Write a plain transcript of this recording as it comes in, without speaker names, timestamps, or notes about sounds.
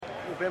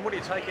Ben, what do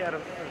you take out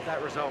of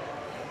that result?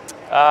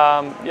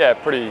 Yeah,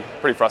 pretty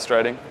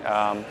frustrating.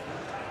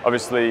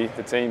 Obviously,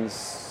 the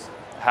team's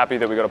happy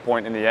that we got a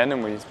point in the end,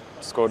 and we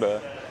scored a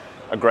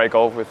great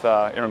goal with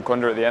Iram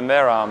Kunda at the end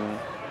there.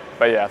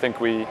 But yeah, I think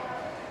we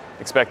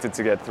expected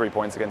to get 3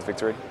 points against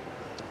Victory.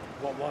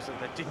 What was it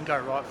that didn't go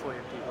right for you,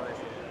 do you believe?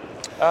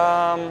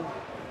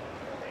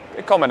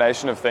 A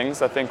combination of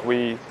things. I think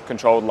we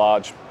controlled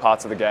large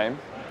parts of the game.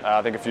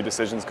 I think a few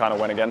decisions kind of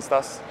went against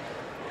us.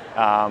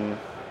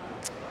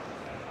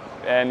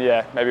 And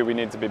yeah, maybe we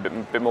need to be a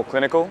bit more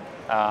clinical.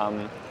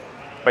 But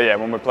yeah,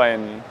 when we're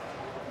playing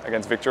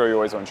against Victory, we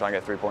always want to try and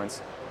get 3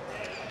 points.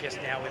 I guess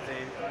now with the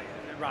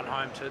run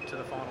home to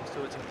the finals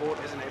too, it's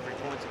important, isn't it? Every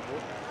point's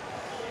important.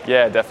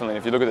 Yeah, definitely.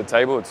 If you look at the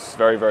table, it's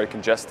very, very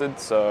congested.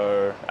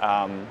 So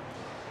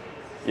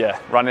yeah,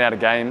 running out of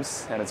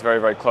games, and it's very,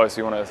 very close.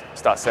 We want to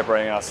start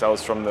separating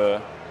ourselves from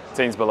the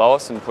teams below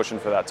us and pushing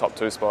for that top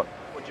 2 spot.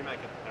 What did you make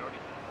of the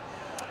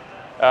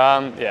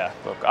penalty? Yeah,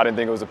 look, I didn't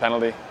think it was a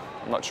penalty.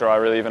 I'm not sure I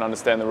really even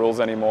understand the rules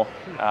anymore.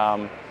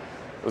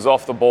 It was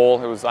off the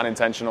ball. It was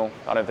unintentional.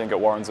 I don't think it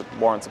warrants a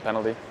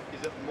penalty.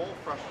 Is it more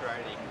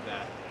frustrating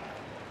that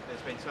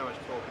there's been so much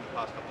talk in the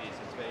past couple of years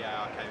since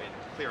VAR came in,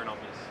 clear and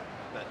obvious,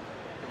 that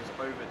it was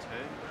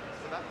overturned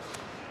for that?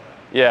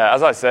 Yeah,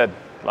 as I said,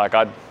 like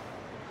I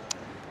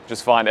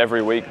just find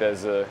every week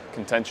there's a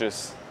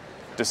contentious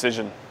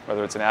decision,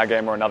 whether it's in our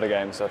game or another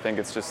game. So I think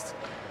it's just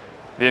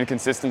the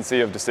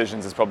inconsistency of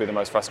decisions is probably the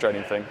most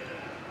frustrating thing.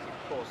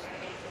 Of course,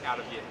 out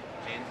of your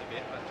hands a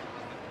bit, but is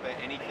there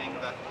anything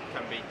that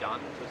can be done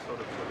to sort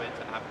of prevent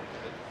it happening?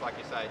 Like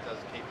you say, it does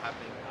keep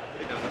happening. I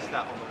think there was a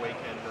stat on the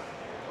weekend of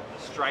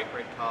straight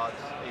red cards,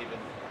 even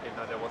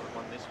though there wasn't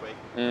one this week,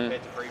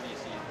 compared to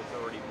previous years. There's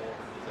already more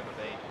than there's ever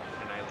been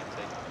in an alien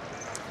team.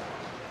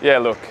 Yeah,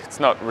 look, it's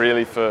not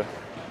really for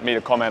me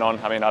to comment on.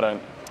 I mean, I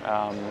don't.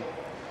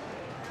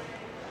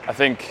 I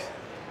think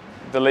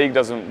the league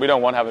doesn't. We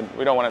don't want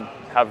to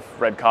have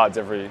red cards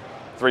every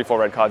 3-4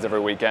 red cards every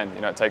weekend.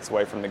 You know, it takes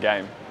away from the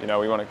game. You know,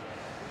 we want to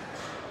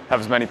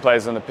have as many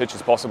players on the pitch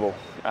as possible.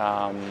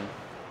 Yeah,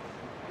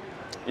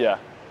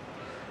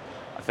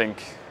 I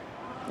think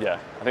the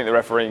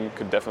refereeing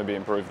could definitely be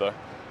improved though.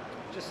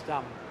 Just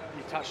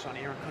you touched on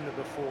Iram Kunda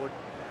before.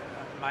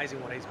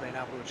 Amazing what he's been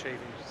able to achieve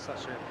in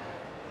such a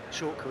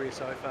short career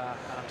so far.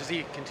 Does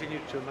he continue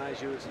to amaze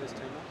you as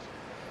teammates?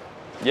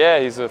 Yeah,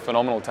 he's a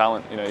phenomenal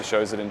talent. You know, he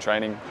shows it in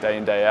training day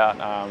in, day out.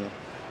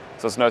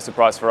 So it's no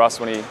surprise for us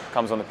when he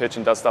comes on the pitch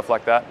and does stuff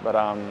like that. But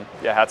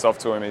yeah, hats off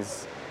to him.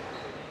 He's,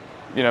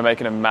 you know,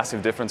 making a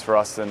massive difference for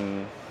us,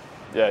 and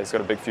yeah, he's got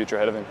a big future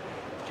ahead of him.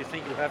 Do you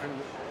think you'll have him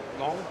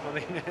long? I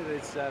mean,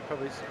 there's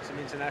probably some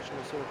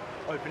international sort of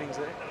openings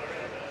there.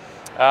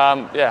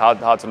 Yeah,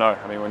 hard to know.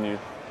 I mean, when you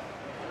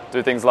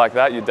do things like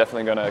that, you're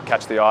definitely going to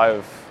catch the eye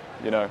of,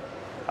 you know,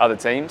 other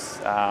teams.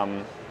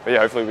 But yeah,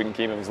 hopefully we can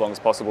keep him as long as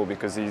possible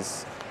because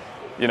he's,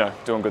 you know,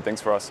 doing good things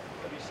for us.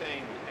 Have you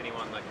seen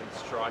anyone that can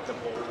strike a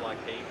ball like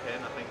he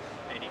can? I think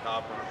Andy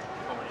Harper on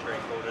commentary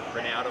called it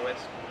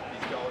Ronaldo-esque,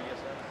 his goal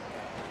yesterday.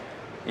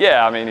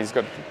 Yeah, I mean, he's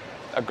got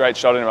a great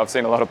shot in him. I've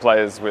seen a lot of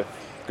players with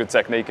good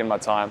technique in my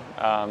time.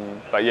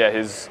 But yeah,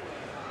 his,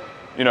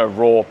 you know,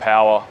 raw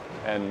power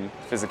and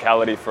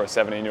physicality for a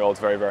 17-year-old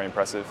is very, very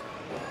impressive.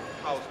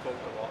 Carl's talked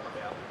a lot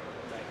about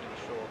making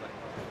sure that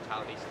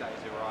mentality stays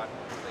right.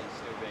 He's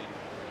still being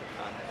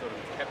sort of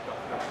kept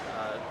off the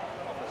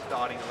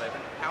starting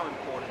 11. How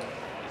important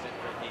is it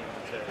for him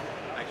to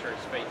make sure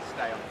his feet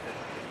stay on the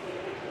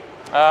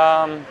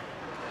pitch?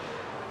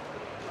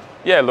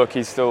 Yeah, look,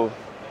 he's still,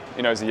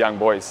 you know, he's a young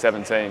boy. He's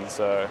 17,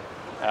 so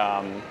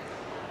I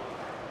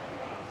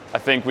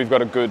think we've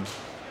got a good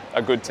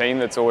team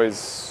that's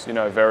always, you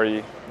know,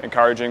 very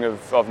encouraging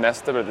of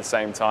Nesta, but at the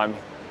same time,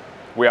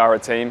 we are a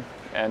team,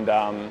 and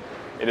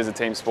it is a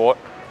team sport.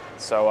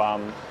 So,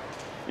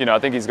 you know, I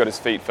think he's got his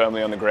feet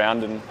firmly on the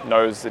ground and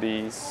knows that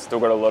he's still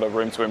got a lot of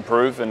room to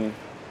improve, and,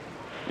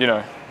 you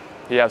know,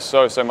 he has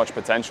so much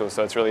potential,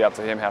 so it's really up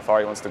to him how far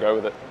he wants to go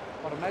with it.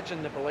 I'd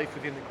imagine the belief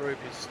within the group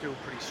is still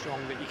pretty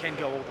strong that you can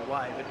go all the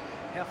way, but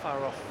how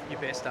far off your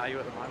best are you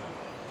at the moment?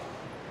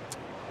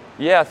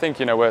 Yeah, I think,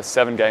 you know, we're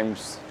 7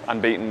 games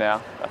unbeaten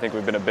now. I think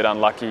we've been a bit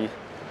unlucky,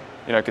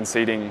 you know,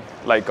 conceding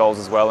late goals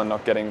as well and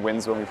not getting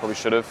wins when we probably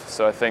should have.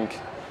 So I think,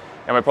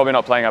 and we're probably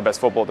not playing our best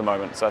football at the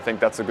moment. So I think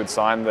that's a good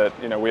sign that,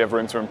 you know, we have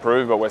room to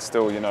improve, but we're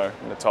still, you know,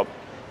 in the top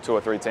 2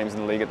 or 3 teams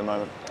in the league at the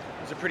moment.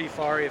 It was a pretty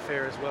fiery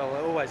affair as well.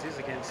 It always is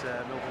against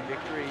Melbourne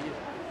Victory.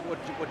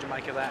 What'd you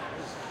make of that?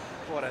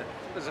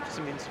 There's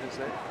some incidents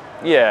there.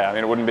 Yeah, I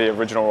mean, it wouldn't be a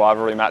original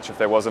rivalry match if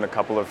there wasn't a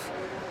couple of,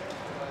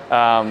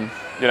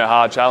 you know,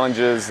 hard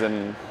challenges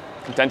and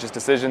contentious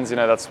decisions. You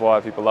know, that's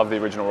why people love the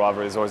original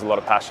rivalry. There's always a lot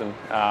of passion.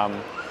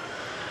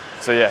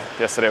 So yeah,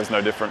 yesterday was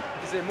no different.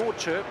 Is there more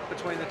chirp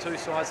between the two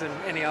sides than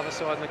any other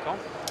side in the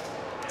comp?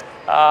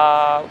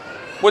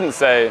 Wouldn't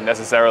say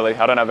necessarily.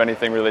 I don't have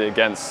anything really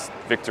against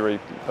Victory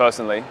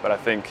personally, but I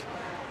think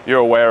you're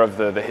aware of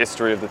the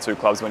history of the two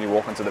clubs when you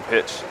walk onto the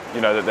pitch.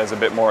 You know that there's a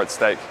bit more at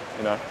stake,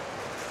 you know.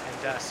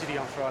 And City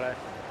on Friday.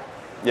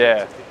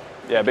 Yeah,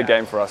 Yeah, big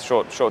game for us.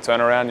 Short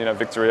turnaround. You know,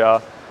 victory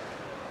are,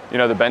 you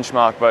know, the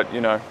benchmark. But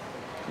you know,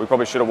 we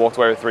probably should have walked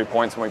away with 3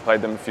 points when we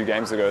played them a few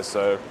games ago.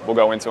 So we'll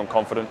go into them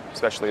confident,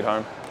 especially at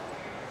home.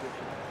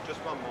 Just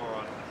one more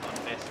on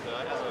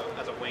Nesta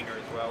as a winger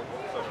as well.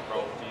 What sort of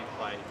role do you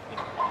play in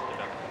his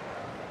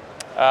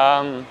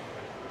development?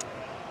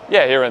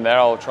 Yeah, here and there,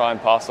 I'll try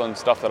and pass on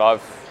stuff that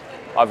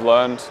I've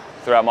learned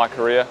throughout my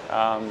career.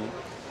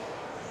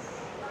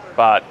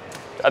 But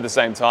at the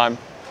same time,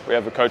 we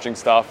have a coaching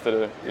staff that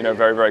are, you know,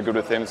 very, very good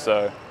with him.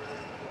 So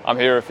I'm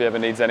here if he ever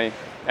needs any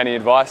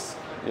advice,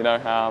 you know.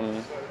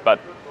 But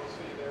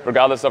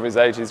regardless of his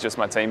age, he's just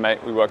my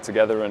teammate. We work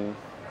together and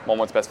want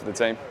what's best for the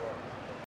team.